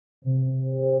Good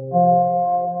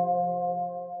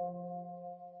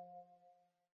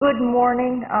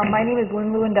morning. My name is Lynn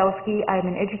Lewandowski. I'm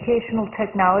an educational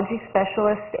technology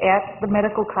specialist at the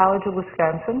Medical College of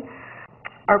Wisconsin.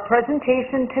 Our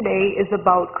presentation today is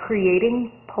about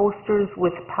creating posters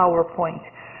with PowerPoint.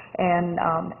 And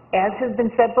as has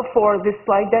been said before, this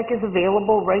slide deck is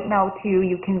available right now to you.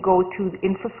 You can go to the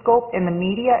Infoscope and the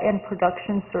Media and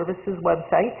Production Services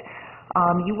website.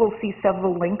 You will see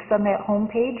several links on that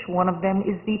homepage. One of them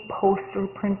is the Poster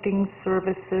Printing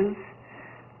Services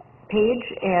page,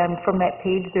 and from that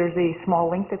page there's a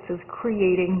small link that says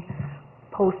Creating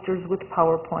Posters with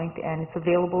PowerPoint, and it's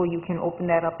available. You can open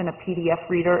that up in a PDF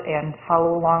reader and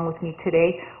follow along with me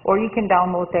today, or you can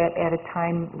download that at a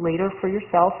time later for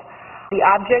yourself. The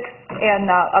objects and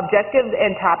objectives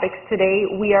and topics today,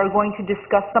 we are going to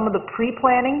discuss some of the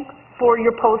pre-planning for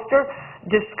your poster,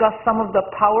 discuss some of the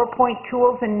PowerPoint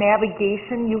tools and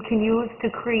navigation you can use to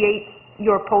create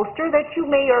your poster that you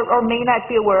may or may not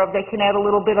be aware of, that can add a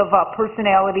little bit of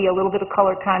personality, a little bit of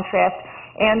color contrast,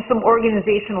 and some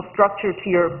organizational structure to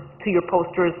your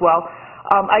poster as well.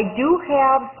 I do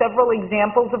have several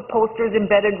examples of posters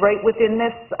embedded right within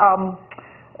this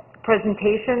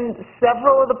presentation.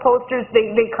 Several of the posters,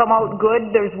 they come out good.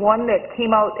 There's one that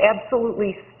came out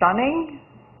absolutely stunning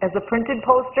as a printed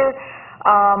poster.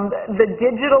 The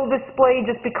digital display,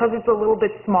 just because it's a little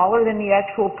bit smaller than the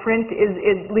actual print,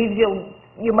 it leaves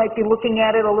you might be looking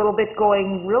at it a little bit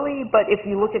going, really? But if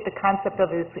you look at the concept of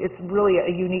it, it's really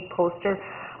a unique poster.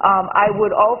 I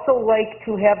would also like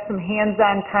to have some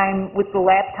hands-on time with the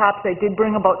laptops. I did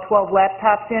bring about 12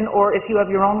 laptops in, or if you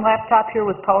have your own laptop here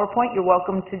with PowerPoint, you're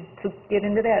welcome to get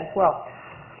into that as well.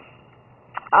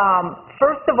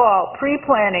 First of all,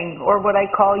 pre-planning, or what I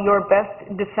call your best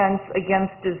defense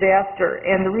against disaster.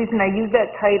 And the reason I use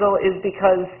that title is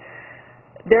because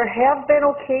there have been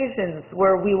occasions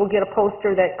where we will get a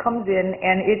poster that comes in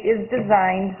and it is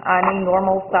designed on a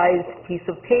normal sized piece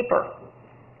of paper.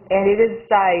 And it is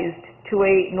sized to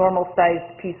a normal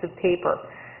sized piece of paper.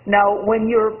 Now, when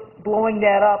you're blowing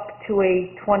that up to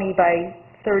a 20 by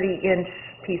 30 inch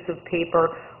piece of paper,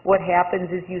 what happens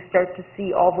is you start to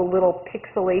see all the little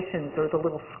pixelations, or the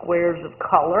little squares of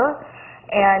color,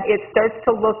 and it starts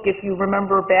to look, if you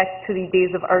remember back to the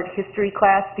days of art history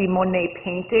class, the Monet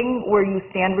painting, where you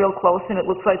stand real close and it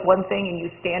looks like one thing, and you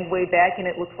stand way back and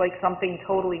it looks like something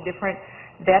totally different.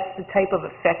 That's the type of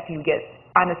effect you get.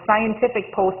 On a scientific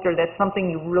poster, that's something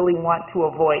you really want to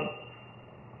avoid.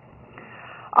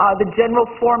 The general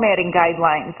formatting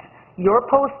guidelines. Your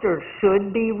poster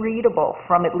should be readable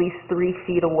from at least 3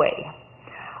 feet away.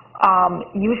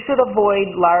 You should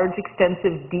avoid large,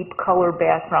 extensive, deep color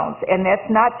backgrounds. And that's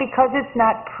not because it's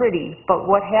not pretty, but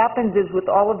what happens is with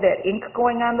all of that ink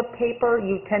going on the paper,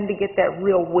 you tend to get that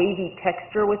real wavy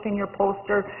texture within your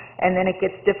poster, and then it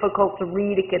gets difficult to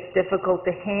read, it gets difficult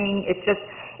to hang. It's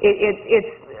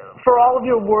for all of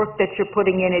your work that you're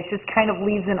putting in, it just kind of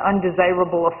leaves an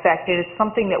undesirable effect, and it's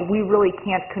something that we really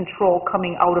can't control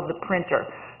coming out of the printer.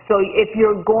 So if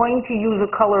you're going to use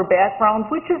a color background,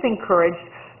 which is encouraged,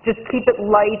 just keep it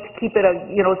light, keep it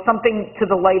something to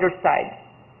the lighter side.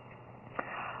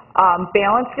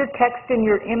 Balance your text and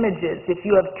your images. If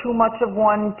you have too much of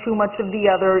one, too much of the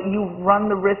other, you run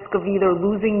the risk of either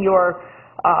losing your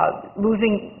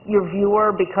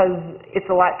viewer because it's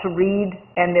a lot to read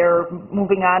and they're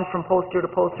moving on from poster to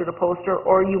poster to poster,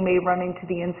 or you may run into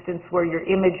the instance where your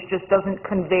image just doesn't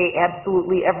convey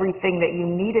absolutely everything that you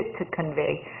need it to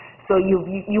convey. So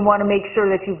you want to make sure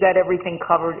that you've got everything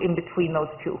covered in between those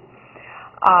two.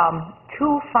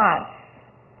 2 fonts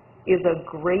is a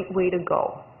great way to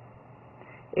go.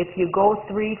 If you go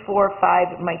 3, 4, 5,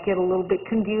 it might get a little bit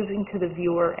confusing to the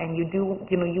viewer, and you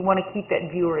want to keep that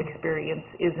viewer experience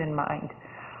in mind.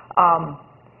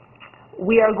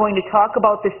 We are going to talk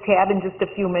about this tab in just a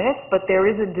few minutes, but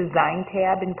there is a design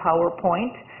tab in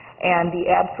PowerPoint, and the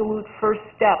absolute first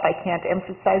step, I can't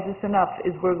emphasize this enough,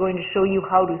 is we're going to show you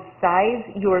how to size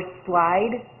your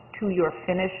slide to your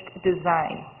finished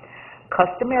design.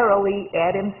 Customarily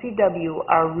at MCW,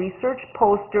 our research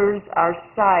posters are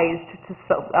sized to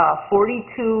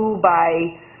 42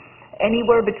 by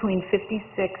anywhere between 56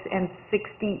 and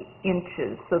 60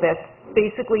 inches. So that's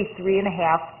basically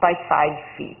 3.5 by 5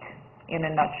 feet in a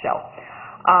nutshell.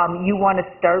 You want to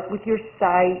start with your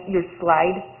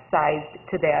slide sized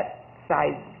to that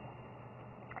size.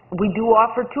 We do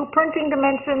offer 2 printing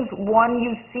dimensions. One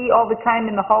you see all the time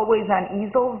in the hallways on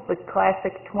easels, the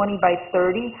classic 20 by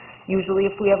 30. Usually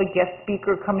if we have a guest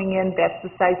speaker coming in, that's the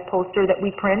size poster that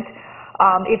we print.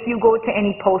 If you go to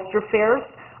any poster fairs,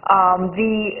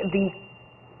 the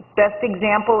best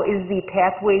example is the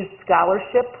Pathways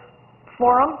Scholarship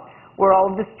for them, where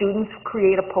all of the students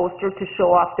create a poster to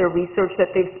show off their research that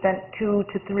they've spent 2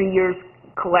 to 3 years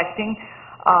collecting.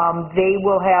 They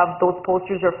will have, those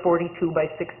posters are 42 by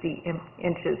 60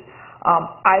 inches.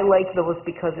 I like those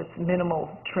because it's minimal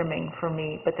trimming for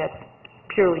me, but that's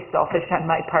purely selfish on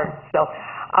my part. So,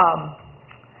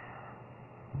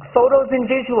 photos and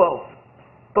visuals.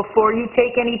 Before you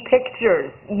take any pictures,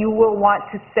 you will want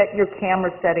to set your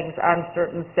camera settings on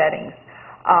certain settings.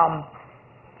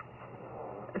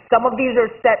 Some of these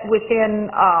are set within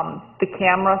the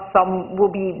camera. Some will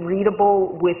be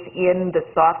readable within the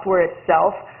software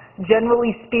itself.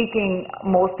 Generally speaking,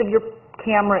 most of your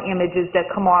camera images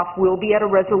that come off will be at a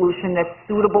resolution that's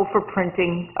suitable for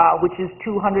printing, which is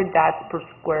 200 dots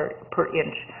per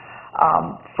inch.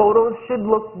 Photos should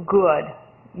look good.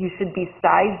 You should be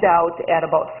sized out at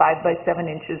about 5 by 7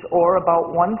 inches or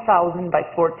about 1,000 by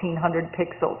 1,400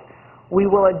 pixels. We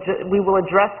will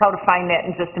address how to find that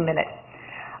in just a minute.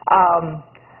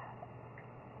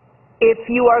 If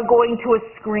you are going to a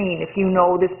screen, if you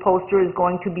know this poster is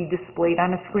going to be displayed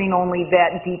on a screen only,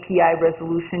 that DPI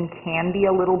resolution can be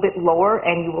a little bit lower,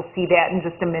 and you will see that in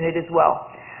just a minute as well.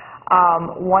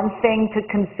 One thing to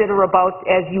consider about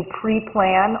as you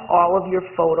pre-plan all of your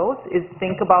photos is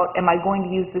think about, am I going to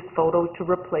use this photo to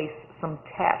replace some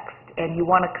text? And you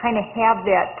want to kind of have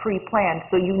that pre-planned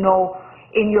so you know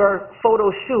in your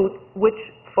photo shoot which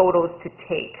photos to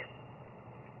take.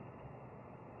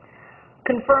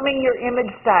 Confirming your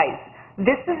image size.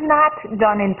 This is not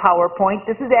done in PowerPoint.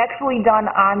 This is actually done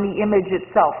on the image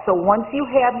itself. So once you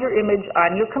have your image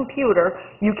on your computer,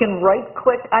 you can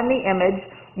right-click on the image.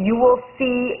 You will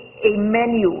see a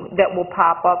menu that will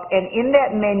pop up, and in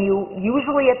that menu,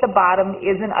 usually at the bottom,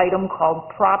 is an item called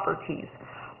Properties.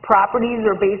 Properties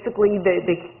are basically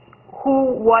the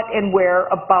who, what, and where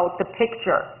about the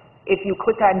picture. If you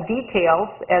click on Details,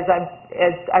 as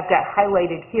I've got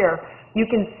highlighted here, you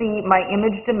can see my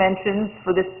image dimensions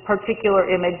for this particular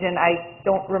image, and I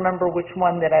don't remember which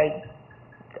one that I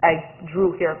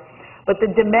drew here. But the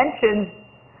dimensions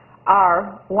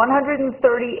are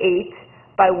 138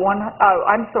 by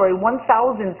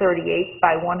 1038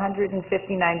 by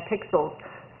 159 pixels.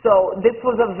 So this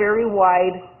was a very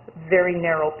wide, very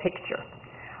narrow picture.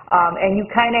 And you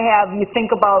kind of have, you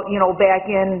think about, you know, back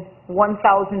in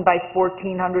 1000 by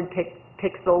 1400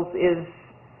 pixels is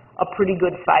a pretty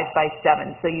good 5 by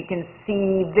 7. So you can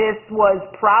see this was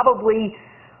probably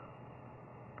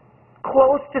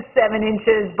close to 7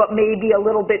 inches, but maybe a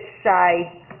little bit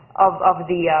shy of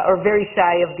the, or very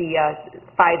shy of the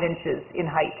 5 inches in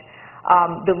height.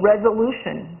 The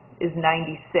resolution is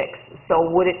 96.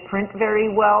 So would it print very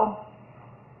well?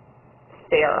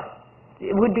 Fair.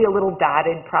 It would be a little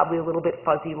dotted, probably a little bit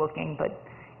fuzzy looking, but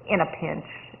in a pinch,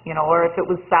 you know, or if it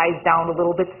was sized down a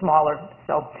little bit smaller.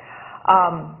 So,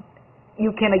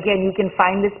 you can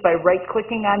find this by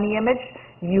right-clicking on the image.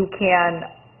 You can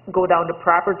go down to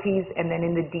Properties and then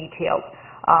in the Details.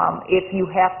 If you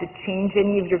have to change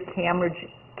any of your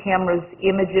camera's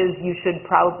images, you should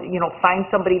probably, you know, find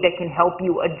somebody that can help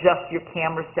you adjust your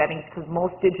camera settings, because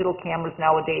most digital cameras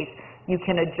nowadays, you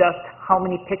can adjust how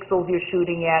many pixels you're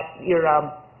shooting at, your,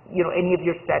 you know, any of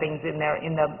your settings in there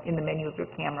in the menu of your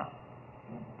camera.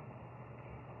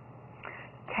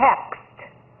 Text.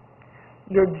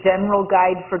 Your general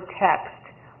guide for text.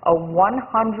 A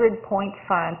 100-point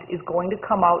font is going to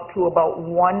come out to about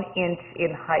 1 inch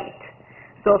in height.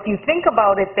 So if you think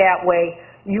about it that way,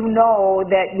 you know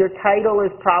that your title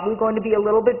is probably going to be a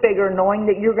little bit bigger, knowing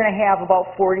that you're going to have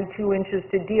about 42 inches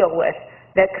to deal with.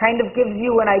 That kind of gives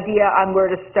you an idea on where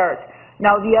to start.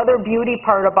 Now, the other beauty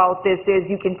part about this is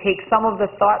you can take some of the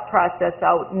thought process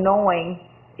out, knowing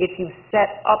if you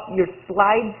set up your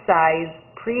slide size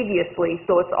previously,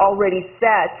 so it's already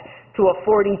set to a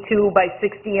 42 by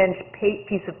 60 inch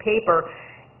piece of paper,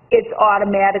 it's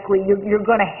automatically, you're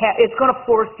going to have, it's going to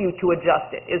force you to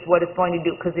adjust it, is what it's going to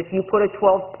do. Because if you put a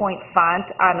 12-point font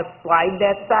on a slide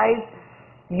that size,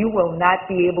 you will not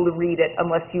be able to read it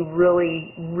unless you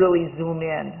really, really zoom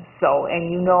in. So,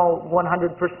 and you know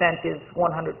 100% is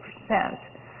 100%.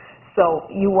 So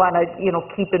you want to, you know,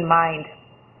 keep in mind,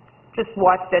 just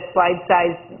watch that slide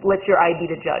size, let your eye be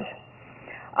the judge.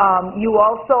 You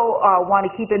also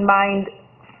want to keep in mind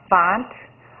font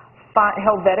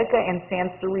Helvetica and sans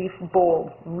serif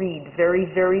bold read very,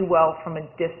 very well from a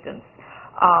distance.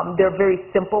 They're very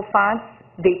simple fonts.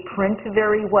 They print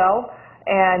very well,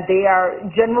 and they are,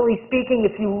 generally speaking,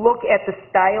 if you look at the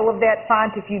style of that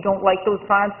font, if you don't like those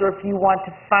fonts, or if you want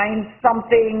to find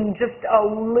something just a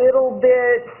little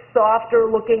bit softer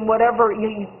looking, whatever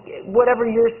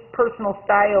your personal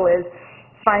style is,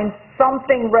 find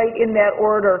something right in that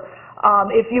order.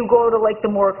 If you go to like the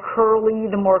more curly,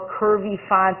 the more curvy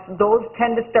fonts, those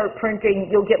tend to start printing,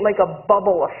 you'll get like a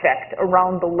bubble effect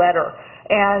around the letter.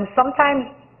 And sometimes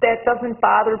that doesn't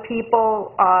bother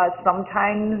people,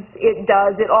 sometimes it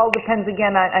does. It all depends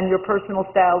again on your personal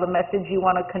style, the message you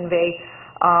want to convey,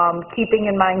 keeping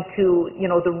in mind too, you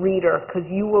know, the reader, because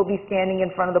you will be standing in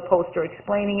front of the poster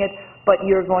explaining it, but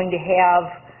you're going to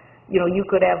have, you know, you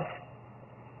could have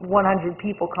 100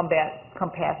 people come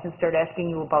past and start asking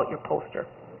you about your poster.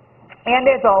 And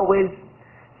as always,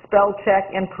 spell check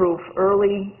and proof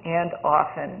early and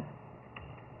often.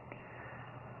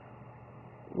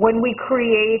 When we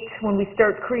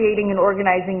start creating and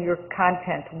organizing your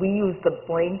content, we use the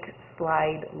blank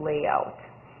slide layout.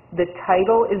 The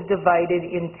title is divided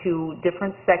into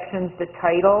different sections. The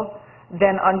title,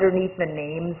 then underneath the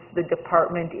names, the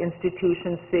department,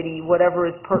 institution, city, whatever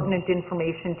is pertinent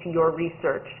information to your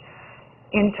research.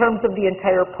 In terms of the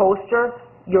entire poster,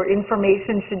 your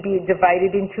information should be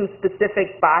divided into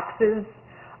specific boxes,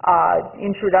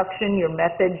 introduction, your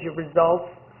message, your results,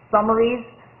 summaries,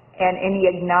 and any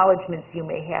acknowledgments you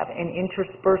may have. And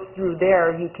interspersed through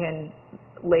there, you can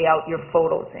lay out your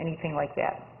photos, anything like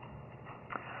that.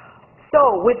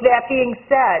 So, with that being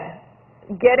said,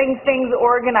 getting things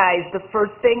organized, the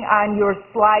first thing on your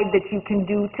slide that you can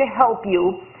do to help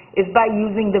you is by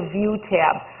using the View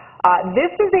tab. This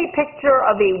is a picture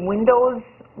of a Windows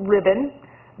ribbon.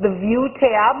 The View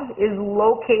tab is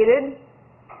located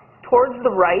towards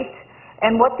the right,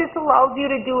 and what this allows you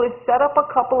to do is set up a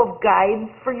couple of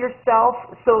guides for yourself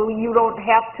so you don't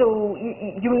have to,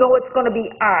 you know it's going to be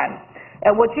on.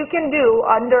 And what you can do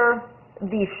under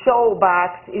the show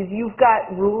box is you've got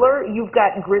ruler, you've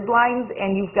got grid lines,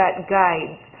 and you've got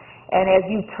guides. And as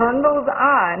you turn those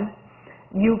on,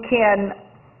 you can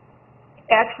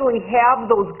actually have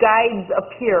those guides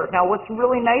appear. Now what's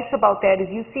really nice about that is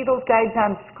you see those guides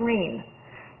on screen.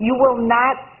 You will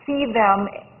not see them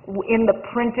in the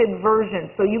printed version.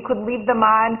 So you could leave them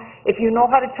on. If you know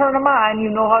how to turn them on,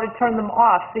 you know how to turn them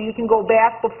off. So you can go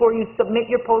back before you submit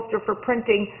your poster for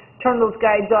printing, turn those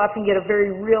guides off, and get a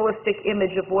very realistic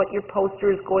image of what your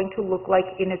poster is going to look like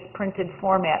in its printed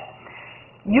format.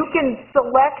 You can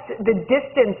select the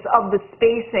distance of the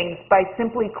spacings by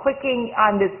simply clicking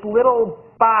on this little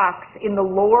box in the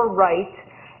lower right,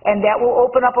 and that will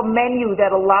open up a menu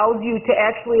that allows you to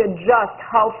actually adjust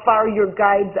how far your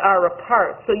guides are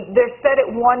apart. So they're set at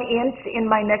 1 inch in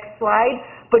my next slide,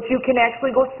 but you can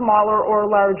actually go smaller or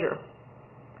larger.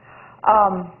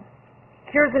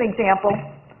 Here's an example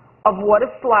of what a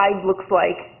slide looks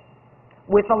like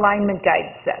with alignment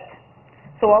guide set.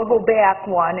 So I'll go back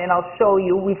one and I'll show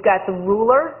you. We've got the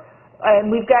ruler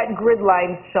and we've got grid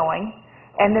lines showing,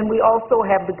 and then we also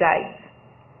have the guides.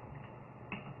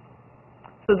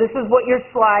 So this is what your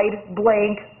slide,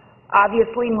 blank,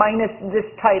 obviously minus this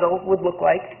title, would look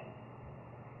like.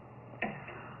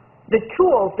 The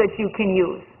tools that you can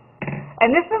use.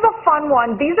 And this is a fun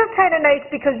one. These are kind of nice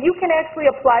because you can actually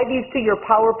apply these to your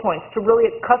PowerPoints to really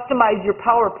customize your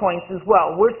PowerPoints as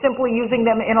well. We're simply using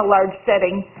them in a large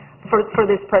setting for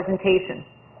this presentation.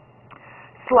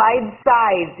 Slide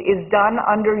size is done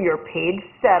under your page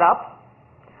setup,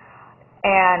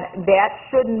 and that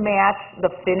should match the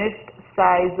finished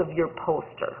size of your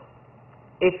poster.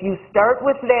 If you start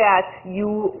with that,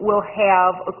 you will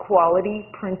have a quality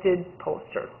printed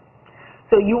poster.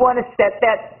 So you want to set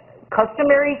that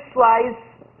customary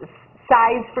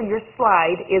size for your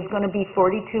slide is going to be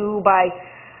 42 by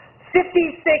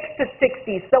 56 to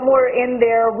 60, somewhere in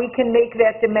there. We can make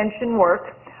that dimension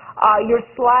work. Your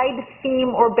slide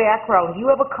theme or background, you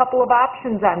have a couple of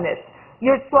options on this.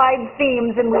 Your slide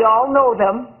themes, and we all know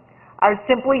them, are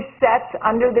simply set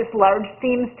under this large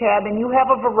themes tab, and you have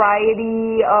a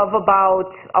variety of about,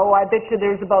 I bet you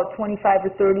there's about 25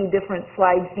 or 30 different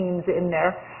slide themes in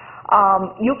there.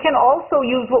 You can also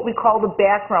use what we call the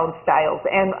background styles,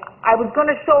 and I was going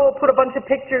to put a bunch of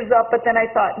pictures up, but then I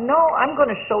thought, no, I'm going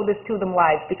to show this to them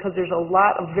live because there's a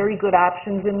lot of very good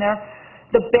options in there.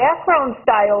 The background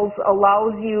styles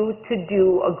allows you to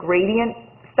do a gradient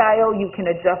style. You can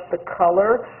adjust the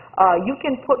color. You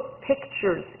can put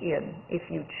pictures in, if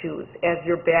you choose, as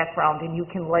your background, and you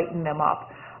can lighten them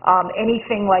up.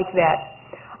 Anything like that.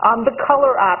 The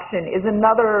color option is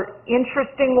another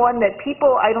interesting one that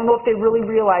people, I don't know if they really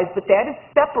realize, but that is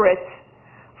separate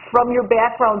from your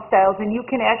background styles, and you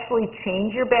can actually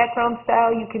change your background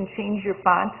style. You can change your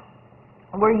font.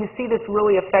 Where you see this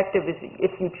really effective is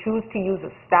if you choose to use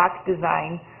a stock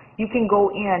design, you can go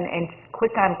in and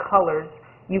click on colors.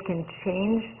 You can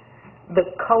change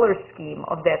the color scheme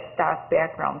of that stock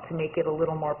background to make it a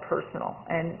little more personal.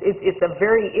 And it's a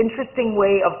very interesting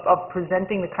way of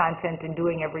presenting the content and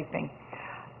doing everything.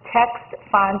 Text,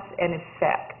 fonts, and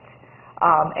effect.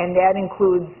 And that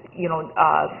includes,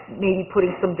 maybe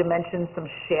putting some dimension, some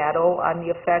shadow on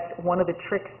the effect. One of the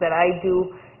tricks that I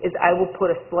do is I will put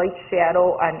a slight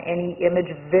shadow on any image,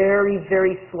 very,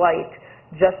 very slight,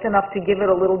 just enough to give it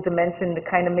a little dimension to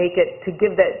kind of make it, to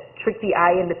give that, trick the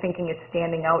eye into thinking it's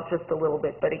standing out just a little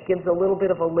bit, but it gives a little bit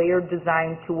of a layered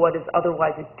design to what is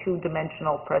otherwise a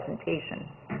two-dimensional presentation.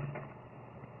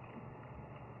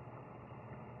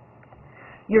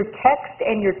 Your text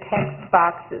and your text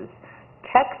boxes.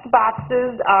 Text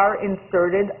boxes are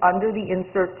inserted under the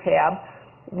Insert tab.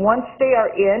 Once they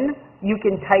are in, you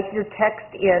can type your text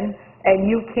in, and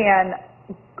you can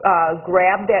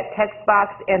grab that text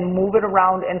box and move it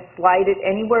around and slide it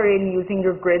anywhere in using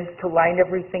your grids to line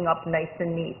everything up nice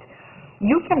and neat.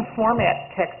 You can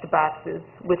format text boxes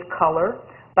with color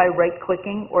by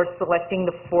right-clicking or selecting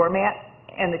the format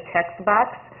and the text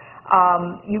box.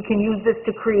 You can use this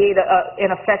to create an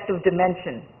effective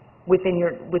dimension within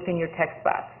your text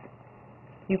box.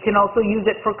 You can also use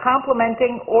it for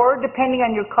complementing or, depending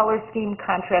on your color scheme,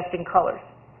 contrasting colors.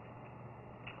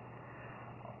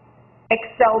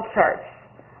 Excel charts.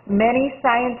 Many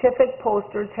scientific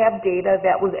posters have data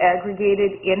that was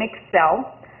aggregated in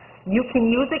Excel. You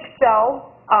can use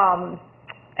Excel,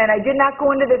 and I did not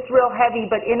go into this real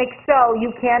heavy, but in Excel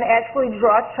you can actually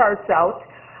draw charts out.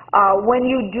 When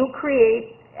you do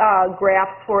create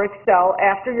graphs for Excel,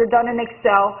 after you're done in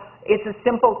Excel, it's a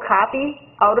simple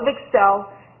copy out of Excel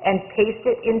and paste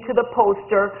it into the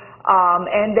poster,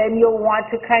 and then you'll want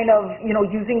to kind of,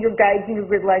 using your guides and your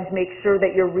grid lines, make sure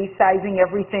that you're resizing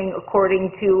everything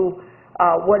according to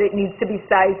what it needs to be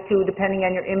sized to, depending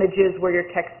on your images, where your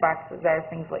text boxes are,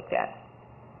 things like that.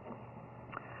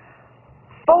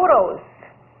 Photos.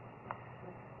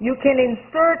 You can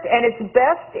insert, and it's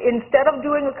best, instead of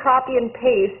doing a copy and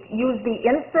paste, use the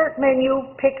Insert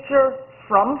menu, Picture,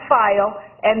 From File,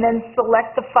 and then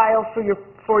select the file for your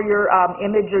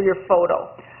image or your photo.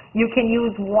 You can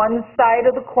use one side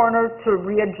of the corner to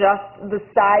readjust the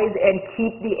size and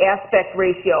keep the aspect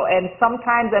ratio. And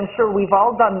sometimes, I'm sure we've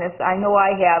all done this, I know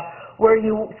I have, where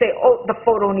you say, oh, the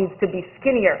photo needs to be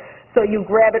skinnier. So you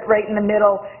grab it right in the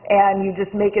middle and you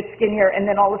just make it skinnier, and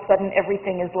then all of a sudden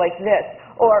everything is like this.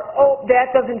 Or, oh,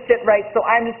 that doesn't fit right, so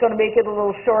I'm just going to make it a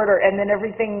little shorter, and then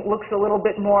everything looks a little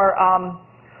bit more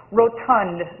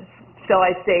rotund, shall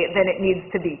I say, than it needs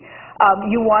to be.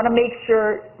 You want to make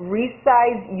sure,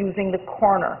 resize using the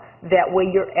corner. That way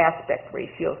your aspect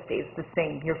ratio stays the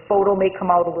same. Your photo may come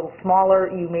out a little smaller.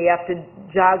 You may have to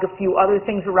jog a few other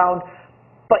things around,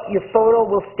 but your photo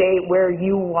will stay where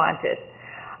you want it.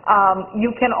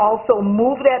 You can also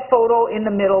move that photo in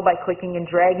the middle by clicking and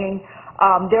dragging.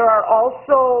 There are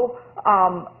also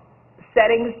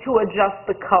settings to adjust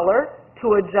the color,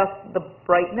 to adjust the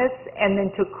brightness, and then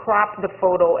to crop the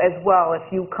photo as well. If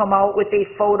you come out with a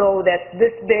photo that's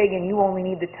this big and you only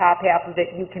need the top half of it,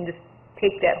 you can just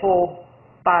take that whole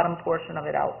bottom portion of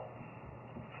it out.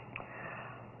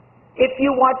 If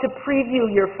you want to preview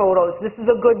your photos, this is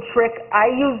a good trick. I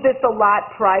use this a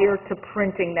lot prior to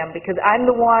printing them, because I'm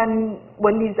the one,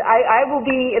 when these, I will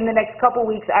be, in the next couple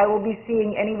weeks, I will be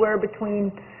seeing anywhere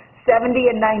between 70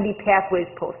 and 90 Pathways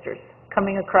posters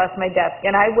coming across my desk.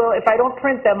 And I will, if I don't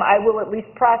print them, I will at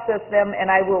least process them, and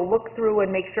I will look through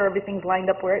and make sure everything's lined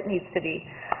up where it needs to be.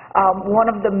 One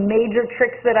of the major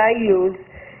tricks that I use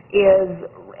is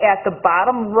at the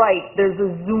bottom right, there's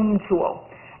a zoom tool.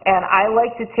 And I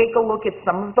like to take a look at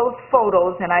some of those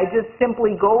photos, and I just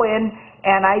simply go in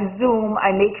and I zoom.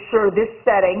 I make sure this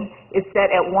setting is set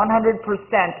at 100%,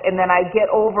 and then I get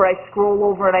over, I scroll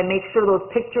over, and I make sure those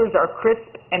pictures are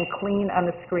crisp and clean on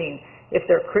the screen. If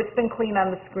they're crisp and clean on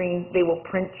the screen, they will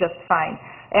print just fine.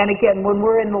 And again, when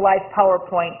we're in the live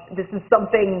PowerPoint, this is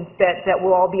something that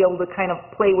we'll all be able to kind of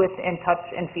play with and touch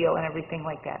and feel and everything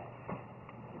like that.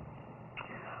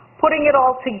 Putting it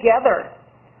all together.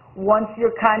 Once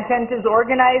your content is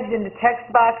organized into text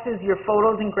boxes, your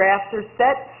photos and graphs are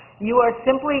set, you are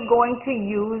simply going to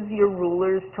use your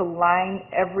rulers to line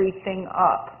everything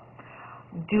up.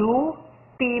 Do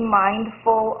be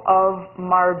mindful of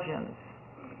margins.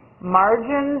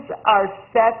 Margins are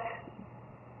set,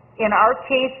 in our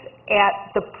case,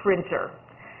 at the printer.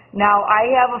 Now,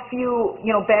 I have a few,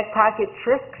 back pocket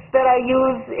tricks that I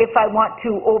use if I want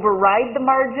to override the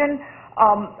margin.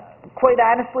 Quite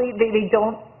honestly, they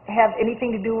don't have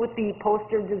anything to do with the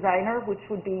poster designer, which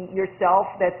would be yourself.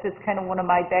 That's just kind of one of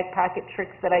my back pocket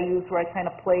tricks that I use, where I kind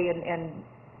of play and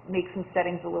make some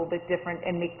settings a little bit different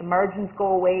and make the margins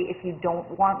go away if you don't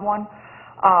want one.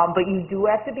 But you do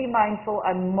have to be mindful.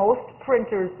 On most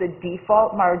printers, the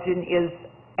default margin is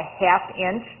a 1/2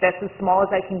 inch. That's as small as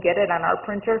I can get it on our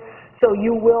printer. So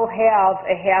you will have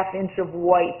a 1/2 inch of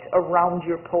white around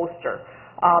your poster.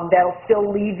 That'll still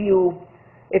leave you,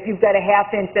 if you've got a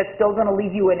 1/2 inch, that's still going to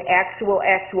leave you an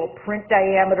actual print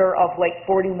diameter of like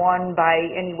 41 by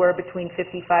anywhere between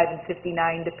 55 and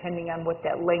 59, depending on what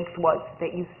that length was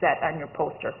that you set on your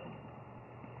poster.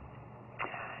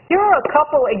 Here are a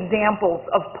couple examples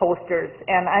of posters,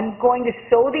 and I'm going to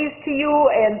show these to you,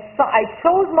 and so I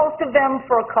chose most of them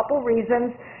for a couple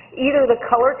reasons. Either the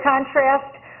color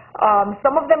contrast,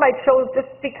 some of them I chose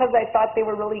just because I thought they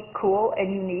were really cool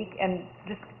and unique and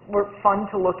just were fun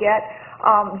to look at.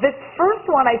 This first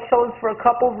one I chose for a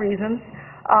couple reasons.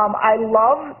 I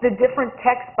love the different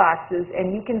text boxes,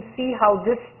 and you can see how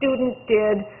this student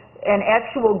did an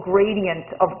actual gradient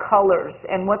of colors,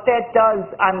 and what that does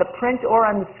on the print or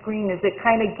on the screen is it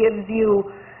kind of gives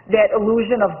you that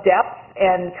illusion of depth,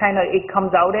 and kind of it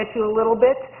comes out at you a little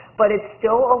bit, but it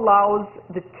still allows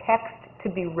the text to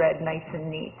be read nice and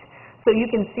neat. So you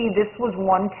can see this was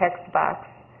one text box,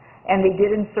 and they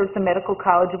did insert the Medical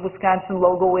College of Wisconsin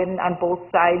logo in on both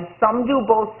sides. Some do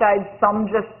both sides, some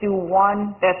just do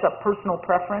one. That's a personal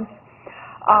preference.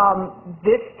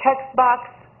 This text box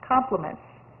complements.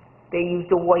 They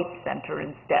used a white center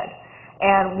instead.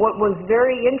 And what was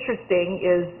very interesting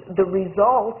is the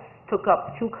results took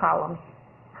up 2 columns.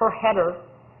 Her header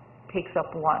takes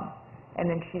up 1, and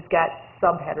then she's got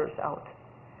subheaders out.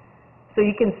 So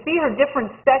you can see her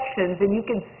different sections, and you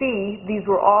can see these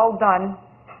were all done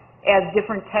as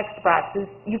different text boxes.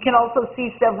 You can also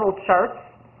see several charts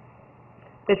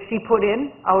that she put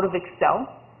in out of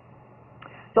Excel.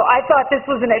 So I thought this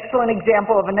was an excellent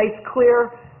example of a nice,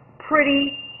 clear,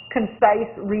 pretty, concise,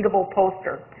 readable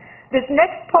poster. This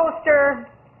next poster,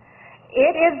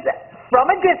 it is from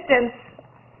a distance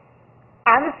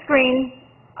on the screen,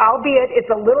 albeit it's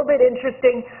a little bit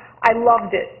interesting. I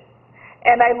loved it.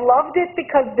 And I loved it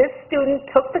because this student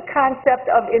took the concept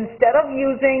of, instead of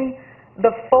using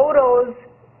the photos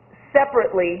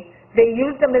separately, they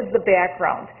used them as the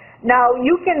background. Now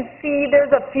you can see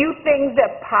there's a few things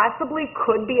that possibly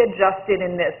could be adjusted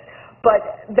in this.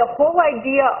 But the whole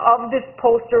idea of this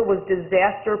poster was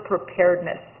disaster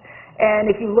preparedness. And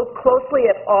if you look closely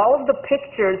at all of the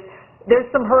pictures, there's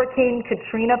some Hurricane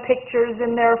Katrina pictures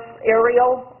in there,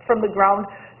 aerial from the ground.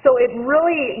 So it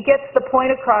really gets the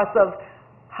point across of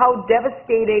how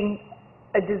devastating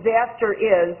a disaster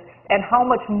is and how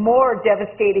much more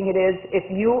devastating it is if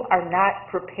you are not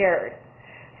prepared.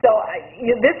 So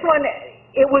this one,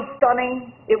 it was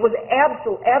stunning. It was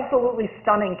absolutely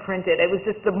stunning printed. It was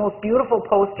just the most beautiful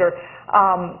poster.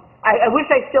 I wish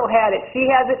I still had it. She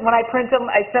has it. When I print them,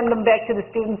 I send them back to the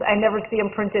students. I never see them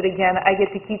printed again. I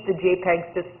get to keep the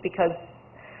JPEGs just because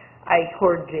I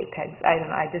hoard JPEGs. I don't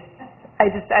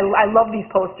know. I love these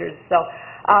posters. So,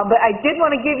 but I did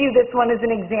want to give you this one as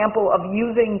an example of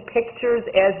using pictures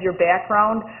as your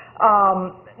background.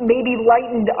 Maybe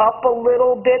lightened up a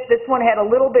little bit. This one had a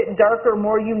little bit darker,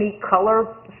 more unique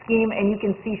color scheme, and you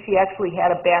can see she actually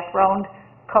had a background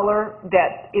color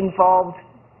that involved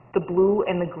the blue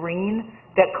and the green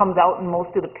that comes out in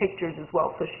most of the pictures as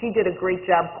well. So she did a great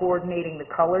job coordinating the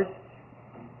colors.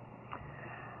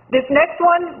 This next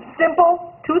one,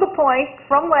 simple, to the point,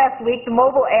 from last week, the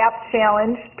Mobile App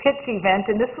Challenge pitch event,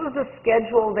 and this was a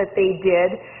schedule that they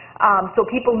did. So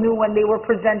people knew when they were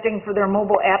presenting for their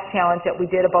mobile app challenge that we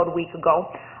did about a week ago.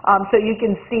 So you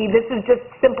can see this is just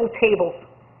simple tables.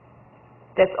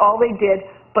 That's all they did,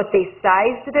 but they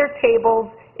sized their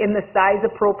tables in the size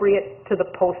appropriate to the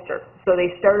poster. So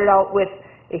they started out with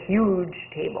a huge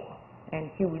table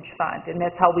and huge font, and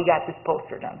that's how we got this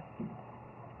poster done.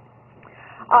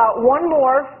 One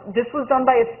more, this was done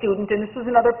by a student, and this was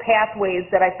another Pathways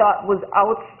that I thought was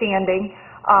outstanding.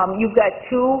 You've got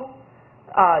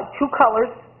two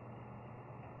colors,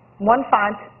 one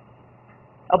font,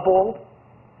 a bold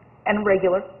and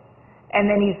regular, and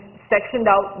then he's sectioned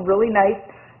out really nice.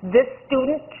 This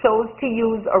student chose to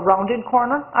use a rounded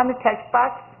corner on the text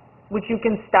box, which you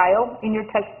can style in your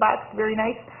text box, very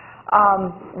nice.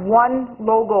 One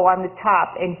logo on the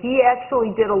top, and he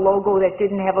actually did a logo that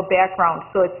didn't have a background,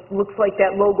 so it looks like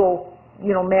that logo,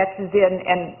 you know, matches in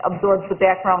and absorbs the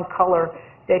background color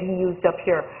that he used up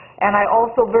here. And I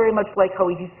also very much like how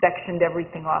he sectioned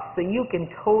everything off, so you can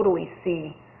totally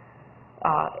see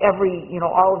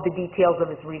all of the details of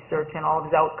his research and all of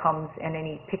his outcomes and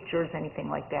any pictures, anything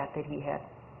like that he had.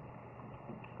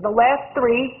 The last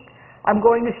three I'm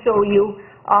going to show you,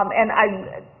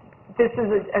 and this is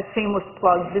a shameless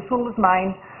plug. This one was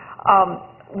mine.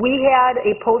 We had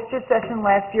a poster session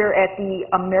last year at the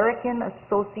American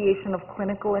Association of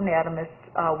Clinical Anatomists.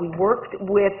 We worked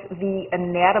with the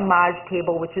Anatomage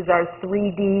table, which is our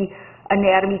 3D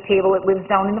anatomy table. It lives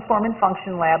down in the Form and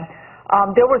Function Lab.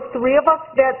 There were 3 of us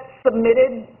that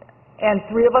submitted and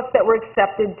 3 of us that were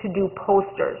accepted to do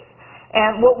posters.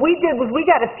 And what we did was we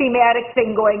got a thematic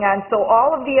thing going on. So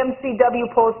all of the MCW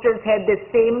posters had this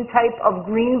same type of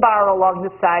green bar along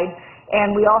the side,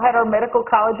 and we all had our Medical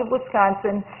College of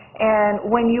Wisconsin.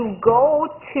 And when you go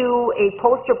to a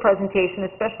poster presentation,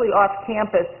 especially off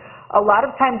campus, a lot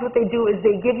of times what they do is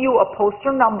they give you a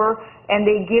poster number and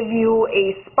they give you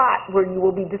a spot where you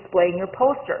will be displaying your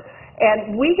poster.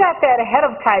 And we got that ahead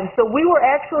of time, so we were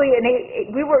actually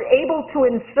we were able to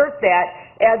insert that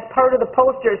as part of the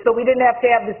poster, so we didn't have to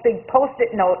have this big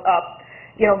Post-it note up,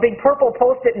 you know, big purple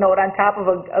Post-it note on top of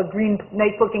a green,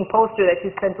 nice-looking poster that you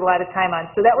spent a lot of time on.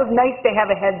 So that was nice to have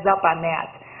a heads up on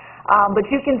that. But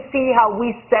you can see how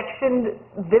we sectioned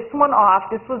this one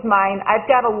off. This was mine. I've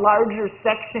got a larger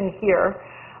section here.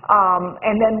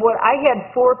 And then I had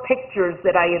 4 pictures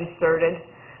that I inserted,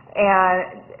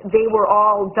 and they were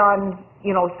all done,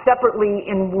 you know, separately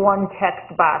in one text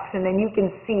box. And then you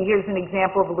can see, here's an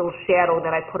example of a little shadow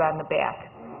that I put on the back.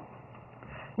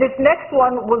 This next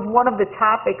one was one of the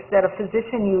topics that a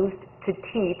physician used to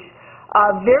teach.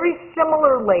 Very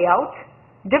similar layout,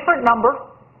 different number,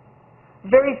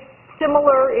 very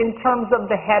similar in terms of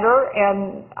the header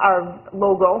and our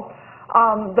logo.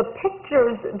 The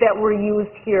pictures that were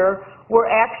used here were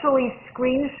actually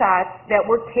screenshots that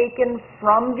were taken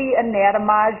from the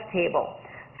Anatomage table.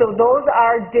 So those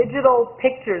are digital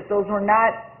pictures. Those were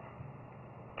not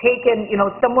taken, you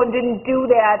know, someone didn't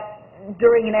do that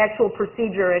during an actual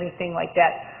procedure or anything like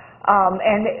that.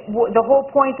 The whole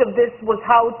point of this was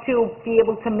how to be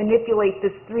able to manipulate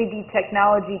this 3D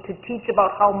technology to teach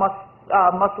about how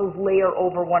muscles layer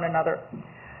over one another.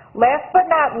 Last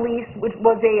but not least, which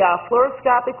was a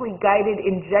fluoroscopically guided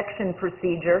injection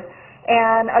procedure.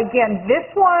 And again, this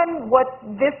one, what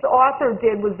this author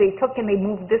did was they took and they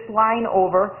moved this line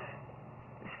over,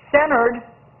 centered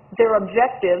their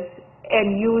objectives,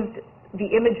 and used the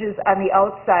images on the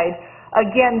outside.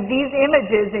 Again, these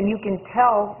images, and you can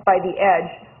tell by the edge,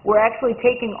 were actually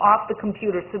taken off the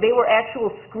computer. So they were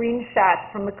actual screenshots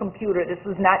from the computer. This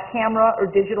was not camera or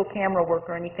digital camera work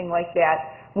or anything like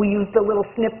that. We used the little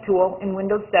snip tool in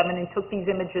Windows 7 and took these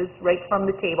images right from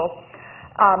the table.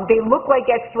 They look like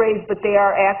x-rays, but they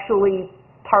are actually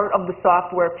part of the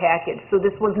software package. So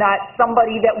this was not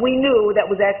somebody that we knew that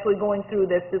was actually going through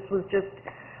this. This was just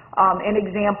an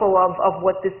example of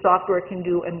what this software can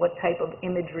do and what type of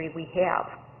imagery we have.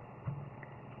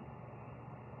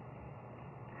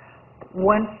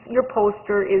 Once your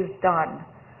poster is done,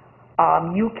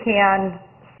 you can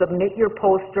submit your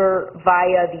poster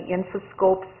via the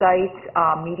Infoscope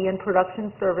site, Media and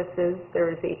Production Services. There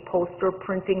is a poster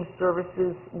printing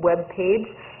services web page,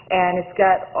 and it's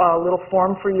got a little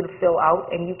form for you to fill out,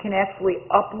 and you can actually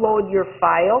upload your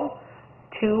file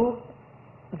to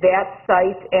that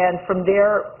site, and from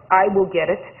there I will get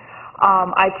it.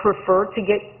 I prefer to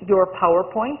get your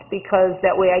PowerPoint because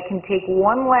that way I can take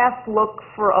one last look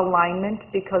for alignment,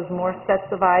 because more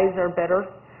sets of eyes are better,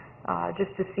 just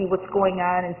to see what's going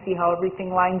on and see how everything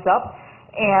lines up.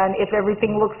 And if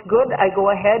everything looks good, I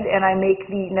go ahead and I make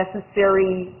the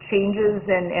necessary changes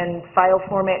and file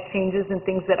format changes and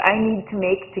things that I need to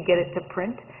make to get it to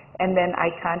print, and then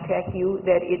I contact you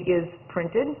that it is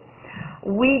printed.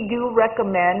 We do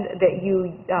recommend that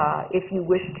you, if you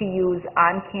wish to use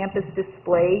on-campus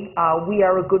display, we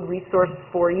are a good resource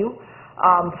for you.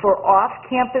 For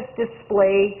off-campus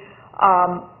display,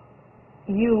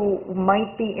 you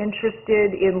might be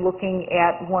interested in looking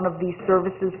at one of these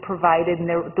services provided, and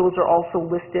those are also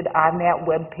listed on that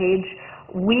web page.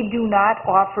 We do not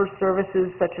offer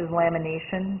services such as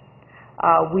lamination.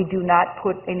 We do not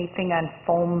put anything on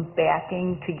foam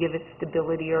backing to give it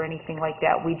stability or anything like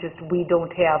that. We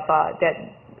don't have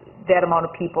that amount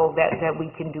of people that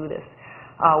we can do this.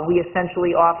 We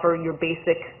essentially offer your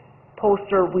basic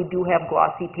poster. We do have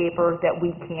glossy paper that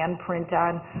we can print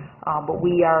on, but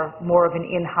we are more of an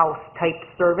in-house type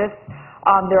service.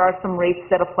 There are some rates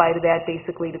that apply to that,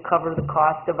 basically to cover the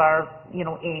cost of our,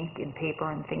 ink and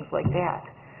paper and things like that.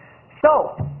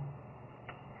 So,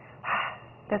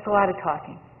 that's a lot of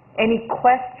talking. Any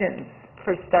questions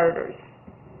for starters?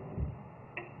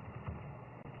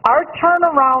 Our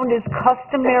turnaround is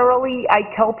customarily, I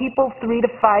tell people 3 to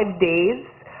 5 days,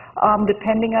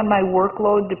 depending on my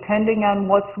workload, depending on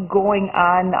what's going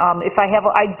on.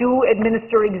 I do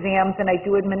administer exams, and I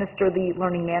do administer the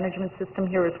learning management system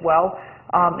here as well.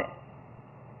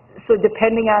 So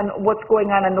depending on what's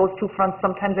going on those two fronts,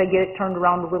 sometimes I get it turned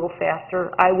around a little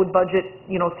faster. I would budget,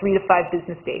 3 to 5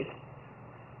 business days.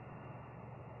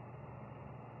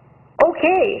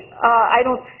 Okay, I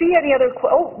don't see any other,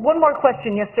 one more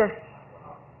question, yes, sir.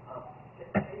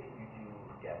 Say you do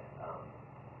get a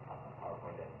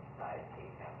PowerPoint that size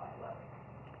 8.5 by 11.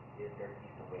 Is there a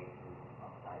decent way to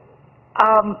upsize it?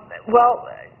 Well,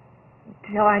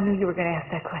 I knew you were going to ask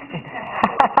that question.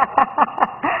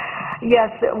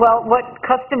 Yes, well, what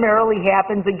customarily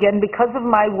happens, again, because of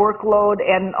my workload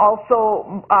and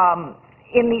also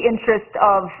in the interest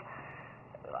of,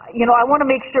 I want to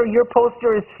make sure your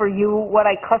poster is for you. What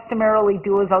I customarily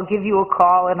do is I'll give you a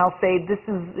call and I'll say, this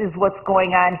is what's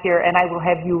going on here, and I will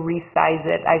have you resize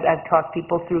it. I've talked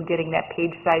people through getting that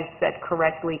page size set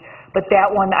correctly, but that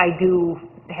one I do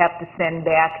have to send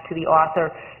back to the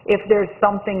author. If there's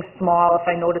something small, if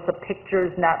I notice a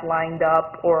picture's not lined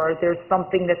up, or there's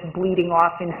something that's bleeding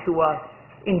off into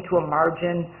a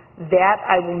margin, that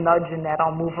I will nudge and that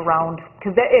I'll move around,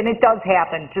 and it does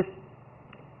happen. Just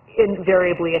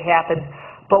invariably it happens.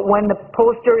 But when the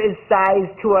poster is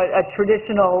sized to a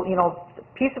traditional,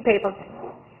 piece of paper,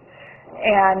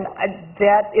 and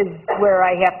that is where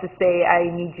I have to say, I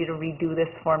need you to redo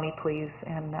this for me, please.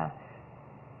 And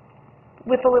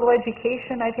with a little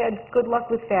education, I've had good luck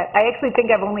with that. I actually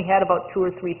think I've only had about 2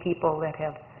 or 3 people that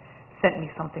have sent me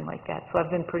something like that. So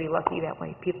I've been pretty lucky that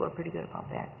way. People are pretty good about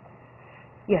that.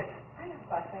 Yes? I have a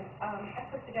question. I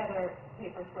put together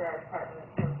papers for our department,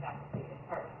 for faculty,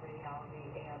 department of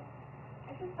radiology, and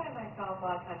I just find myself a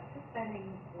lot of times just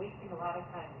wasting a lot of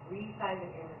time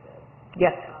resizing images.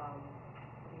 Yes.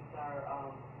 These are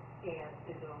scans,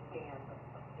 digital scans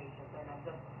of patients, and I'm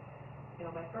just,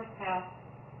 my first pass,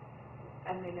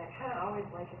 I kind of always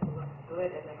like it to look good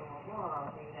as I go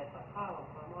along. Maybe that's my problem.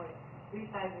 So I'm always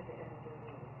resizing the images,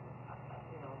 and,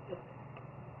 just,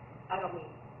 I mean,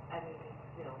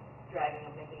 dragging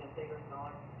them, making them bigger,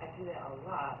 smaller. I do that a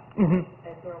lot. Mm-hmm.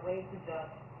 And there are ways to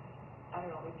just,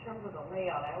 in terms of the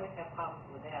layout, I always have problems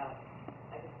with that.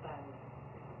 I just spend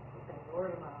an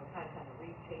inordinate amount of time kind of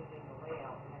rechanging the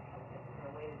layout and that kind of thing. Is there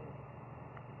a way to just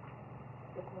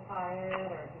simplify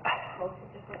it or just approach it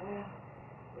differently?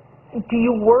 Do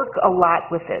you work a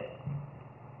lot with it?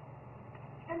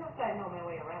 Enough that I know my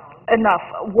way around.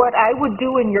 Enough. What I would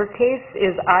do in your case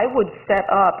is I would set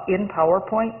up in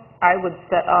PowerPoint, I would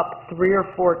set up 3 or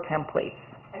 4 templates.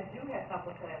 I do have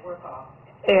templates that I work off.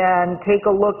 And take a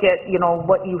look at,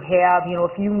 what you have.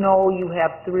 If you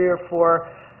have 3 or 4,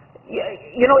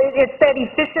 it's that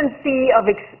efficiency of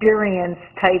experience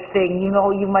type thing.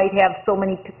 You might have so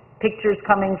many pictures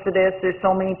coming for this, there's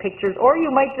so many pictures, or you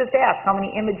might just ask, how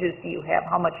many images do you have,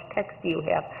 how much text do you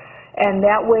have? And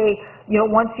that way,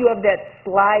 once you have that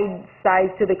slide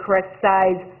size to the correct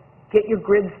size, get your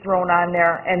grids thrown on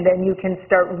there, and then you can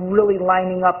start really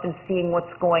lining up and seeing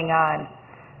what's going on.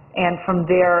 And from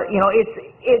there,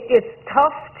 it's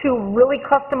tough to really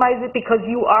customize it because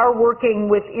you are working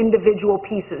with individual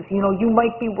pieces. You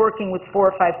might be working with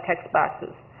 4 or 5 text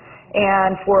boxes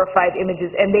and 4 or 5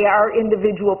 images, and they are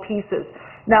individual pieces.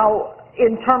 Now,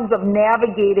 in terms of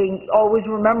navigating, always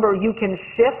remember you can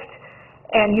shift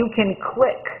and you can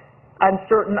click on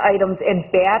certain items, and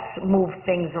bats move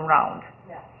things around.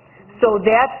 So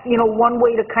that's, one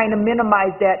way to kind of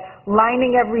minimize that.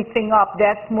 Lining everything up,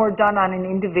 that's more done on an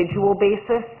individual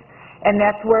basis. And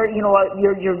that's where,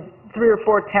 your 3 or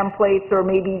 4 templates, or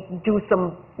maybe do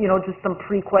some, just some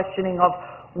pre-questioning of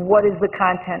what is the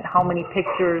content, how many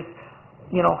pictures,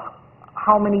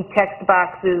 how many text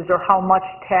boxes, or how much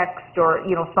text, or,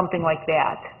 something like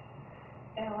that.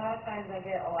 And a lot of times I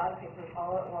get a lot of papers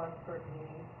all at once for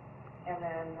meetings, and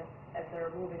then as they're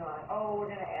moving on, we're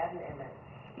going to add an image.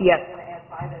 Yes. We're going to add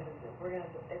 5 images.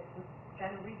 It's just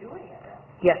kind of redoing it.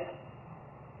 Yes.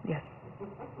 Yes.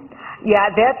 Yeah,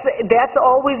 that's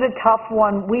always a tough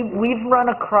one. We've run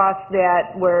across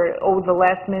that where, the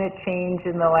last minute change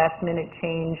and the last minute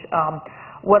change.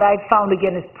 What I've found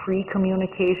again is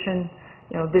pre-communication.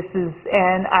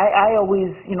 And I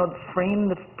always, frame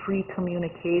the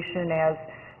pre-communication as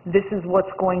this is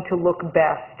what's going to look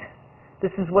best.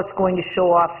 This is what's going to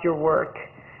show off your work.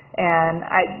 And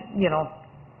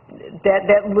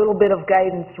that little bit of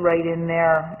guidance right in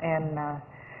there, and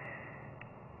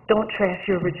don't trash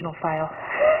your original file.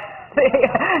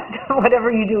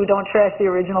 Whatever you do, don't trash the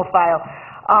original file.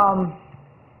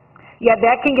 Yeah,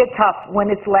 that can get tough when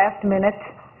it's last minute,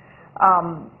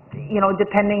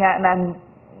 depending on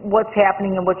what's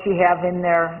happening and what you have in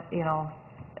there,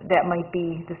 that might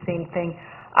be the same thing.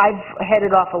 I've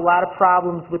headed off a lot of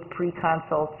problems with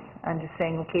pre-consults. I'm just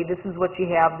saying, okay, this is what you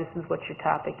have, this is what your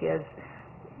topic is.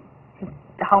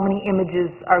 how many images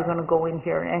are going to go in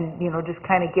here, and just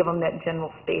kind of give them that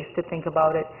general space to think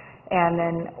about it. And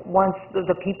then once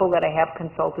the people that I have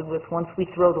consulted with, once we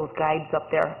throw those guides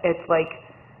up there, it's like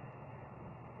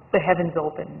the heavens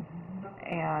open,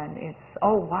 and it's,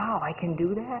 oh wow, I can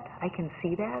do that, I can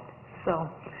see that. So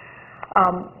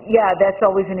yeah, that's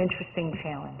always an interesting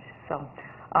challenge. So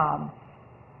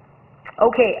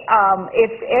okay,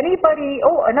 if anybody,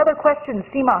 oh, another question,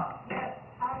 Seema.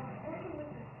 Working with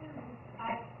the students,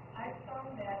 I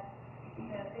found that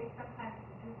they sometimes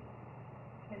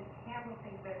can handle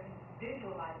things better, can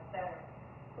visualize better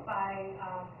by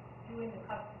doing the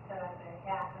custom setup and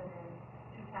half and then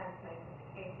 2 times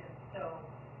magnification. So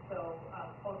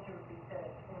poster would be set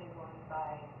at 21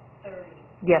 by 30.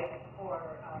 Yes. Or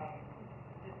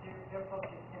their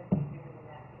posters tend to be bigger than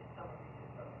that because some of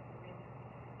these are from the region.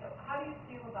 So how do you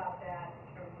feel about that in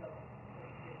terms of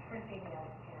the printing and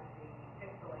the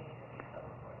pixelation and so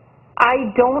forth?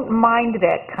 I don't mind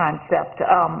that concept.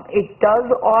 It does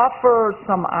offer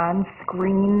some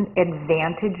on-screen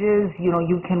advantages.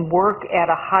 You can work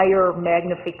at a higher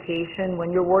magnification.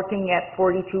 When you're working at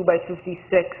 42 by 56,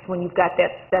 when you've got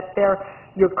that set there,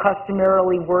 you're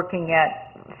customarily working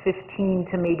at 15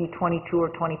 to maybe 22 or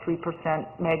 23%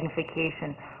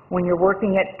 magnification. When you're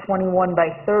working at 21 by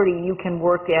 30, you can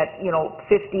work at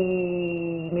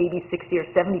 50, maybe 60 or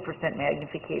 70%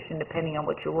 magnification, depending on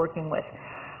what you're working with.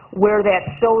 Where that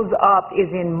shows up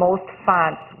is in most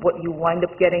fonts. What you wind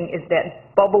up getting is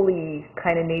that bubbly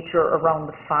kind of nature around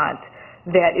the font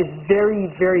that is very,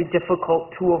 very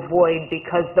difficult to avoid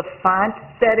because the font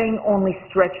setting only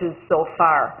stretches so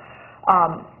far.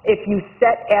 If you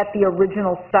set at the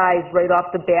original size right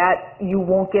off the bat, you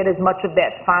won't get as much of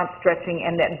that font stretching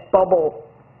and that bubble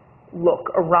look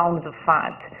around the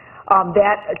font.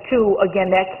 That too, again,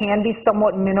 that can be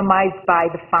somewhat minimized by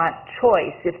the font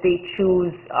choice. If they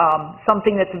choose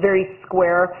something that's very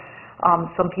square,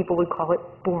 some people would call it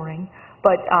boring,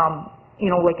 but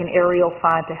like an Arial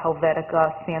font, a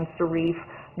Helvetica, sans serif,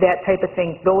 that type of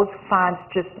thing, those fonts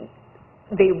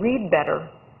they read better.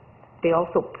 They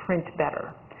also print better.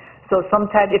 So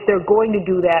sometimes if they're going to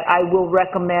do that, I will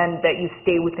recommend that you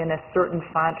stay within a certain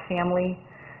font family.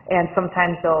 And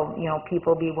sometimes they'll,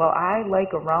 people be, well, I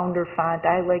like a rounder font,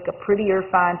 I like a prettier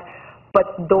font,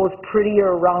 but those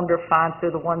prettier, rounder fonts are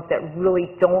the ones that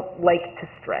really don't like to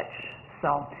stretch.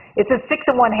 So it's a 6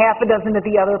 of one, half a dozen of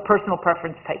the other, personal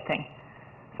preference type thing.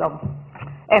 So,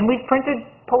 and we've printed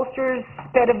posters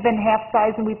that have been half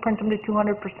size and we print them to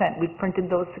 200%. We've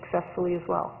printed those successfully as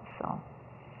well. So,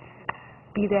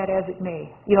 be that as it may.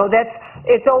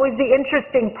 It's always the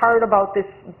interesting part about this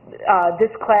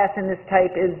class and this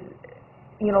type is,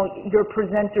 your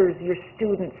presenters, your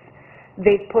students,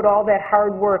 they've put all that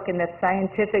hard work and that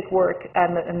scientific work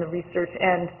and the research,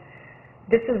 and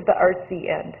this is the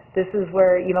artsy end. This is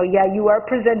where, yeah, you are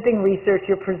presenting research,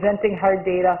 you're presenting hard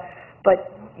data,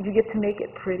 but you get to make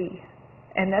it pretty,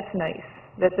 and that's nice.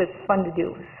 That's fun to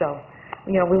do. So,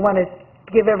 we want to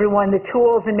give everyone the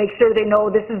tools and make sure they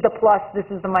know this is the plus, this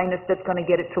is the minus that's going to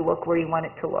get it to look where you want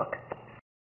it to look.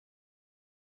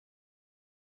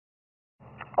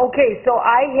 Okay, so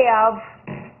I have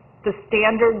the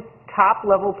standard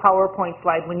top-level PowerPoint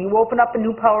slide. When you open up a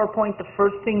new PowerPoint, the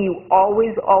first thing you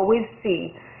always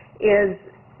see is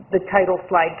the title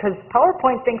slide, because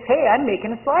PowerPoint thinks, hey, I'm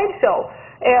making a slideshow.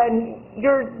 And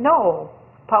no,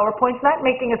 PowerPoint's not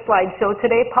making a slideshow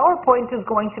today. PowerPoint is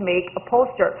going to make a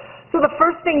poster. So the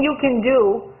first thing you can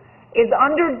do is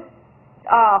under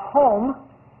Home,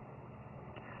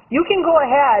 you can go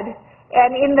ahead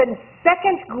and in the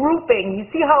second grouping, you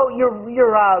see how your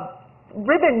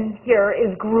ribbon here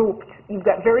is grouped. You've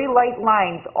got very light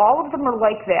lines. All of them are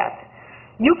like that.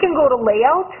 You can go to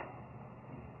Layout,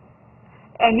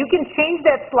 and you can change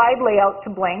that slide layout to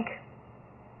blank.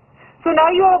 So now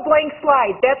you have a blank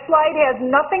slide. That slide has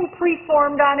nothing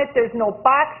preformed on it. There's no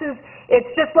boxes. It's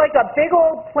just like a big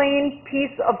old plain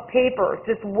piece of paper,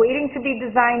 just waiting to be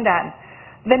designed on.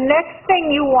 The next thing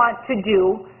you want to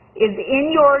do is in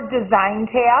your Design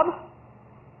tab,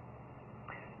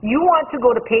 you want to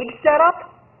go to Page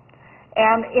Setup,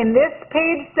 and in this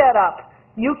Page Setup,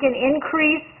 you can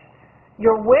increase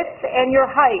your width and your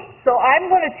height. So I'm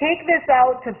going to take this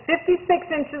out to 56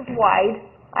 inches wide.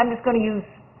 I'm just going to use,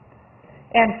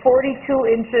 and 42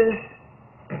 inches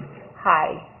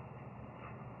high.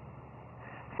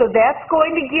 So that's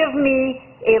going to give me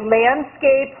a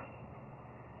landscape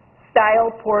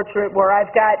style portrait where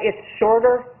I've got, it's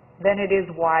shorter than it is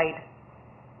wide,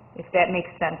 if that makes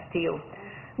sense to you.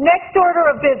 Next order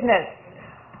of business.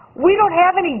 We don't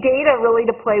have any data really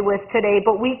to play with today,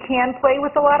 but we can play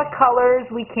with a lot of colors,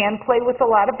 we can play with a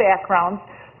lot of backgrounds.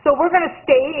 So we're going to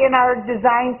stay in our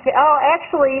design,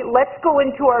 actually, let's go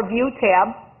into our view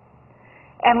tab,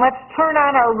 and let's turn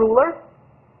on our ruler,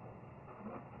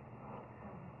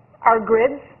 our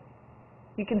grids.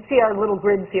 You can see our little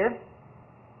grids here,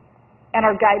 and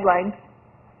our guidelines.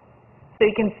 So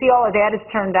you can see all of that is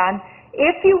turned on.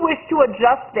 If you wish to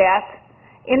adjust that,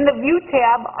 in the View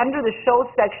tab, under the Show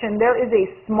section, there is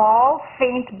a small,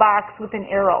 faint box with an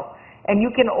arrow, and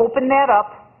you can open that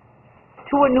up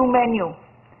to a new menu.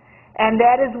 And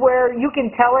that is where you can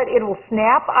tell it will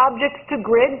snap objects to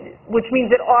grid, which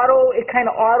means it kind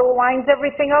of auto lines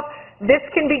everything up. This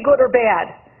can be good or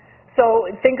bad. So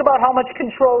think about how much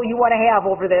control you want to have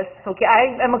over this. Okay,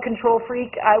 I am a control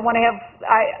freak. I want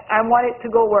it to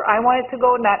go where I want it to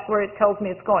go, not where it tells me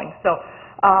it's going. So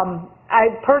I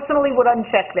personally would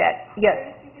uncheck that.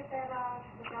 Yes.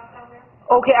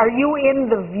 Okay, are you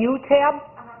in the View tab?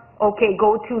 Okay,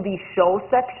 go to the Show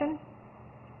section.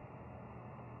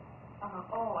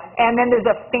 And then there's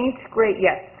a faint gray,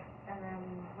 yes. And then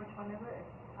which one is it?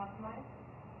 It's customized?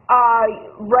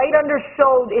 Right under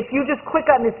Show, if you just click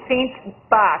on this faint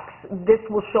box, this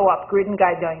will show up, Grid and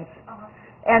Guidelines.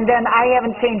 And then I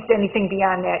haven't changed anything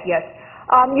beyond that yet.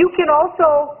 You can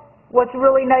also, what's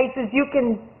really nice is you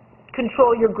can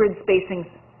control your grid spacings.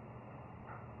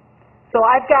 So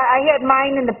I had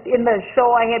mine in the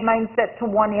Show, I had mine set to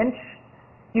 1 inch.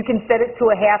 You can set it to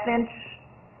a 1/2 inch,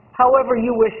 however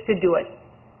you wish to do it.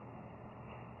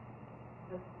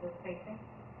 The spacing?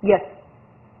 Yes.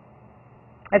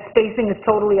 That spacing is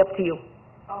totally up to you.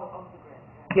 Oh, the grid.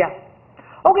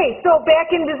 Yeah. Okay, so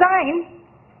back in design.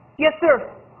 Yes, sir.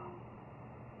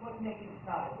 What's making it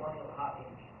stop at 1.5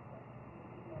 inch?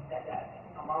 That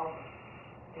amount,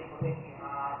 people making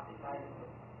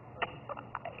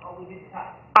how would you decide?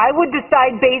 I would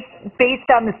decide based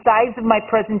on the size of my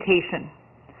presentation.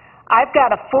 I've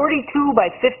got a 42 by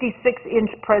 56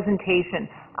 inch presentation.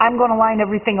 I'm going to line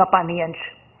everything up on the inch.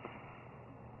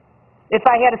 If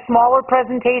I had a smaller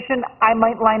presentation, I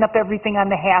might line up everything on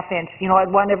the 1/2 inch. You know, I'd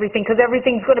want everything, because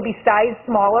everything's going to be sized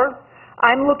smaller.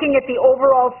 I'm looking at the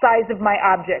overall size of my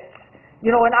objects.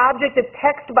 You know, an object, a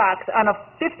text box on a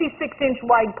 56 inch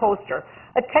wide poster,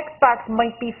 a text box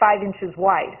might be 5 inches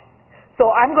wide.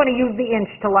 So I'm going to use the inch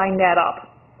to line that up.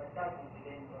 But that would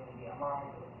depend on the amount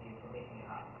of the information you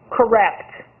have.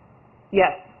 Correct.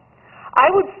 Yes. I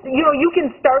would, you know, you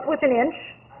can start with an inch.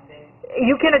 And then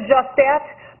You can adjust that,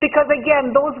 because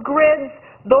again, those grids,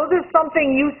 those are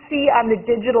something you see on the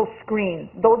digital screen.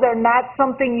 Those are not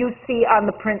something you see on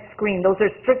the print screen. Those are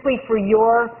strictly for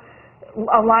your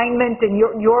alignment and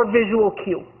your visual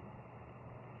cue.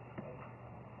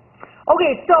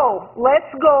 Okay, so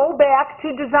let's go back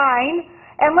to design,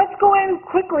 and let's go in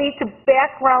quickly to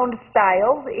background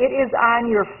styles. It is on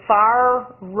your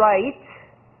far right,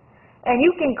 and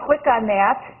you can click on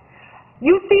that.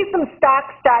 You see some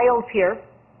stock styles here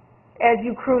as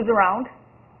you cruise around,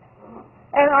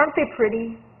 and aren't they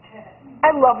pretty?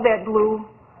 I love that blue.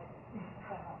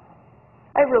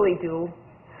 I really do.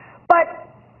 But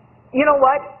you know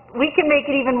what? We can make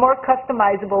it even more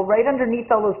customizable. Right underneath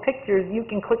all those pictures, you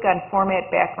can click on Format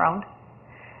Background.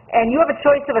 And you have a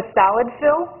choice of a solid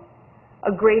fill,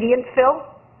 a gradient fill.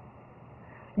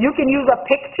 You can use a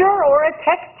picture or a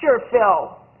texture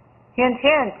fill. Hint,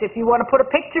 hint, if you want to put a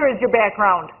picture as your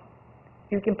background,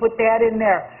 you can put that in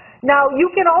there. Now, you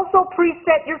can also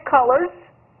preset your colors.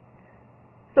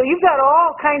 So you've got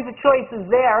all kinds of choices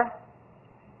there.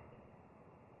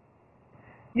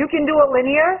 You can do a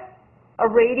linear, a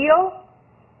radial,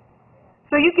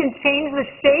 so you can change the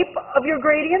shape of your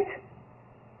gradient.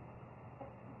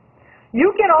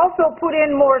 You can also put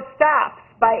in more stops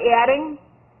by adding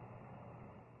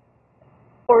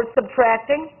or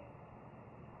subtracting.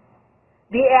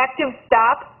 The active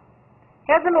stop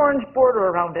has an orange border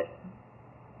around it.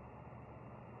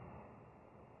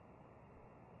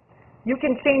 You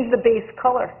can change the base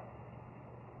color.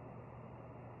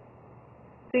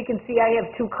 So you can see I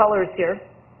have 2 colors here.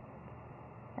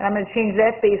 And I'm going to change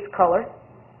that base color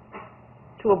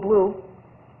to a blue.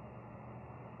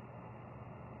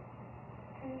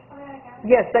 Can you show that again?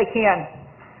 Yes, I can.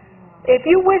 If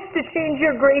you wish to change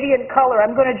your gradient color,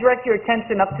 I'm going to direct your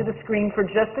attention up to the screen for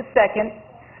just a second.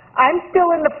 I'm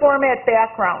still in the Format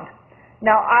Background.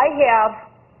 Now I have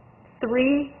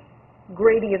 3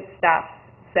 gradient stops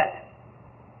set.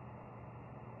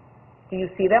 Do you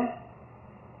see them?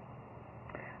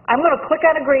 I'm going to click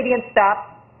on a gradient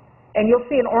stop, and you'll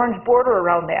see an orange border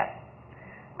around that.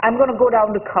 I'm going to go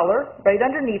down to color, right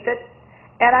underneath it,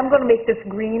 and I'm going to make this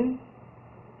green.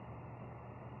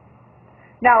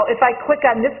 Now, if I click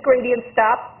on this gradient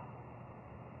stop,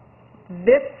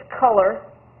 this color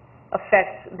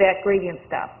affects that gradient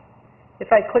stop.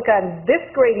 If I click on this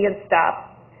gradient stop,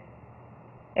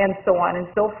 and so on and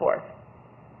so forth.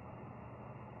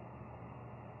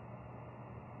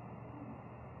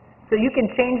 So you can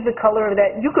change the color of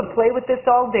that. You could play with this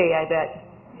all day, I bet.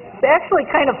 It's actually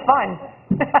kind of fun.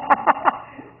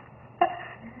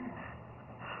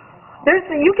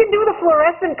 You can do the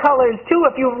fluorescent colors too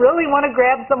if you really want to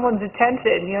grab someone's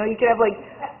attention. You know, you can have like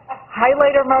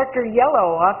highlighter marker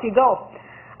yellow, off you go.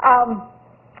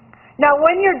 Now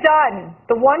when you're done,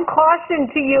 the one caution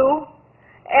to you,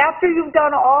 after you've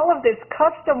done all of this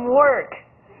custom work,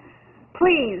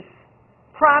 please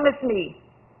promise me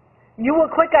you will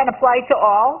click on Apply to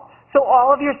All so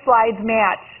all of your slides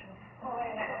match.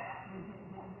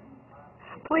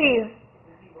 Please.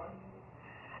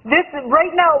 This,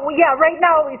 right now, in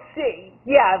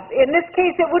this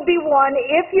case it would be 1.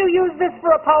 If you use this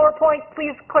for a PowerPoint,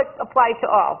 please click Apply to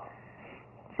All.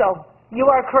 So, you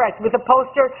are correct. With a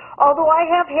poster, although I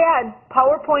have had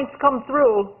PowerPoints come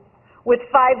through with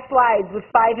 5 slides, with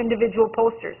 5 individual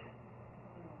posters.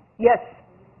 Yes,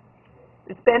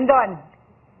 it's been done.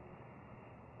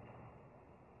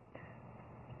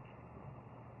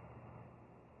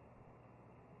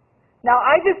 Now,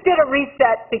 I just did a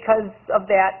reset because of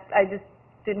that. I just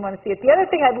didn't want to see it. The other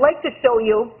thing I'd like to show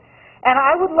you, and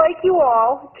I would like you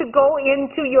all to go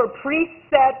into your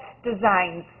preset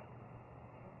designs.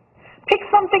 Pick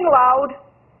something loud.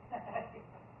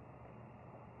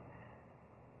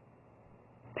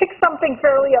 Pick something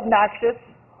fairly obnoxious.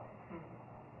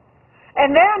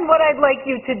 And then what I'd like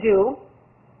you to do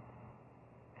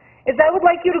is I would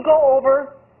like you to go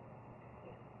over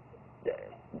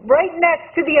right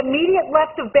next to the immediate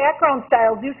left of background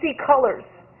styles, you see colors.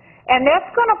 And that's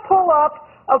going to pull up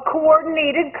a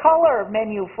coordinated color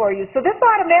menu for you. So this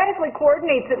automatically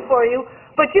coordinates it for you,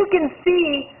 but you can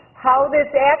see how this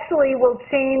actually will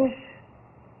change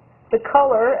the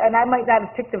color. And I might not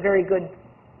have picked a very good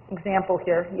example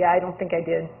here. Yeah, I don't think I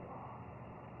did.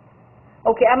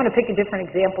 Okay, I'm going to pick a different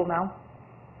example now.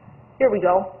 Here we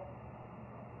go.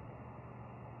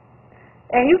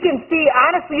 And you can see,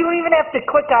 honestly, you don't even have to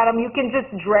click on them. You can just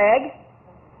drag.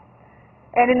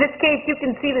 And in this case, you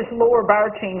can see this lower bar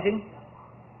changing.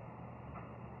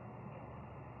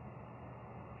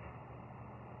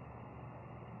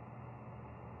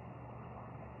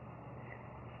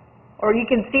 Or you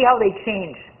can see how they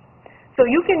change. So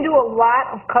you can do a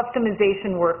lot of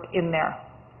customization work in there.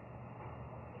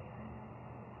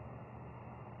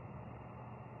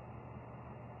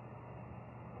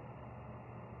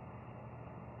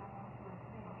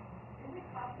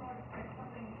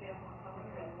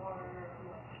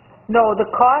 No, the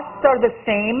costs are the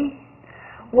same.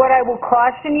 What I will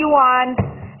caution you on,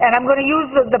 and I'm going to use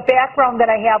the background that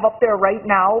I have up there right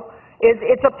now, is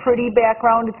it's a pretty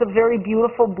background. It's a very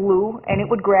beautiful blue, and it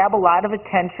would grab a lot of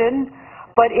attention,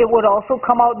 but it would also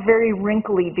come out very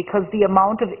wrinkly because the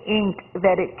amount of ink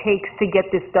that it takes to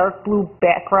get this dark blue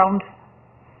background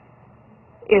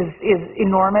is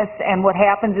enormous, and what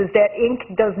happens is that ink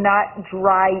does not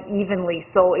dry evenly.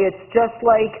 So it's just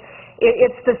like,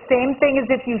 it's the same thing as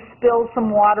if you spill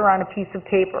some water on a piece of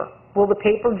paper. Will the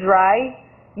paper dry?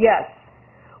 Yes.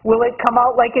 Will it come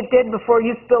out like it did before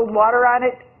you spilled water on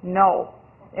it? No.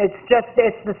 It's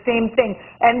the same thing.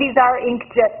 And these are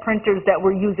inkjet printers that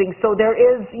we're using, so there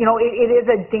is, you know, it is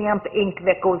a damp ink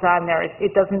that goes on there.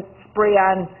 It doesn't spray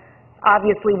on,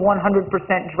 obviously, 100%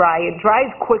 dry. It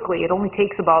dries quickly. It only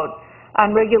takes about,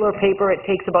 on regular paper, it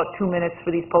takes about 2 minutes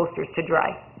for these posters to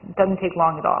dry. It doesn't take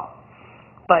long at all.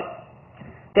 But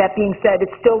that being said, it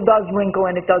still does wrinkle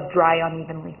and it does dry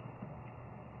unevenly.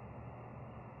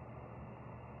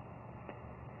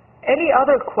 Any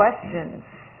other questions?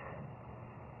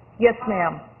 Yes,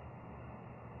 ma'am.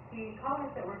 The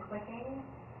colors that we're clicking,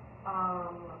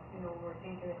 we're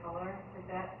changing the color. Is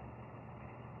that,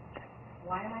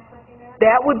 why am I clicking there?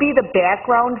 That would be the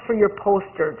background for your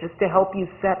poster, just to help you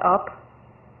set up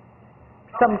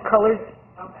some colors.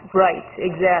 Okay. Right,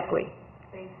 exactly.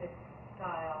 Basic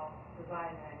style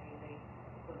design that I'm using,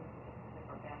 so this is just a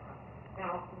different background.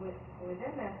 Now,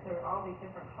 within this, there are all these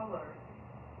different colors,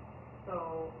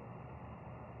 so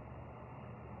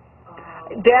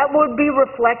that would be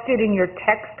reflected in your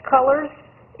text colors,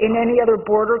 in any other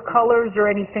border colors or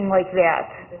anything like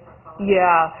that.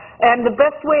 Yeah, and the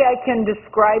best way I can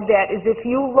describe that is if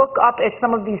you look up at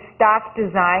some of these stock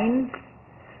designs,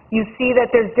 you see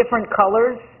that there's different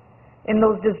colors in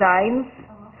those designs,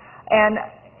 and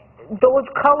those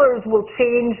colors will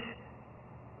change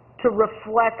to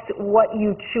reflect what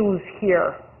you choose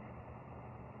here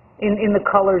in the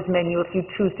colors menu if you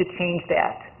choose to change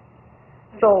that.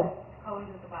 So, colors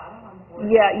at the bottom on the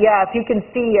Yeah, if you can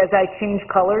see as I change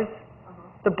colors,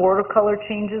 the border color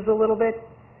changes a little bit.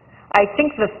 I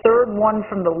think the third one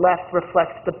from the left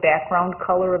reflects the background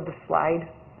color of the slide.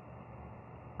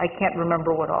 I can't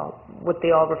remember what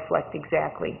they all reflect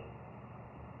exactly.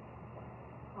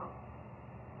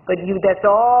 But that's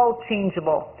all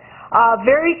changeable.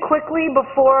 Very quickly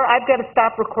before, I've got to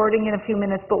stop recording in a few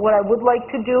minutes, but what I would like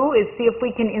to do is see if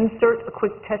we can insert a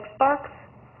quick text box.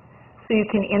 So you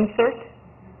can insert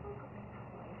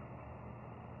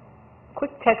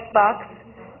quick text box,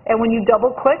 and when you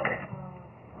double click,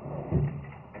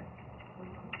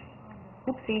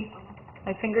 oopsie,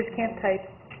 my fingers can't type.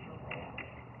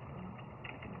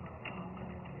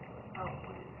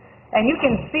 And you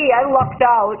can see I lucked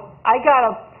out. I got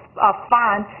a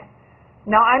font.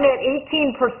 Now I'm at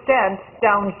 18%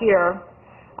 down here.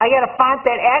 I got a font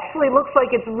that actually looks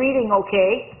like it's reading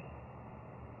okay.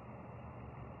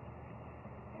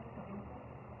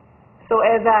 So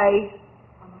as I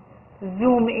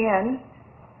zoom in,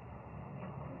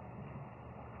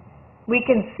 we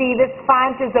can see this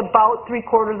font is about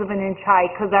 3/4 of an inch high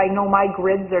because I know my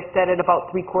grids are set at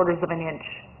about 3/4 of an inch.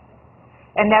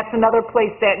 And that's another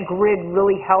place that grid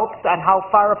really helps on how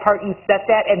far apart you set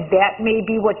that, and that may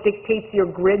be what dictates your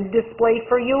grid display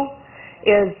for you,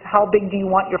 is how big do you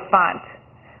want your font.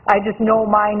 I just know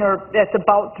mine that's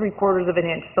about 3/4 of an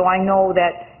inch, so I know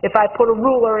that if I put a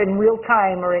ruler in real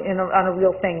time or on a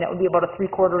real thing, that would be about a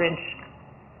 3/4 inch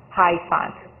high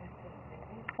font.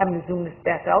 I'm going to zoom this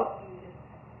back out.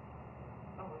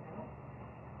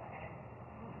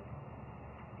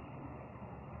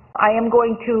 I am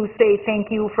going to say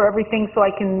thank you for everything so I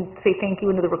can say thank you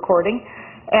into the recording.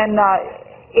 And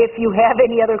if you have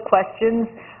any other questions,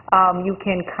 you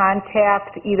can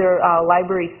contact either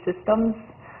Library Systems.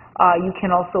 You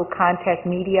can also contact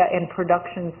Media and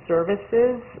Production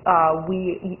Services.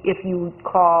 If you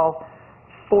call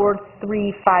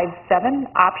 4357,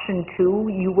 option 2,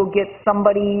 you will get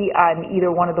somebody on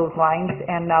either one of those lines,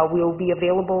 and we'll be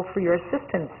available for your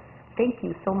assistance. Thank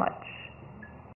you so much.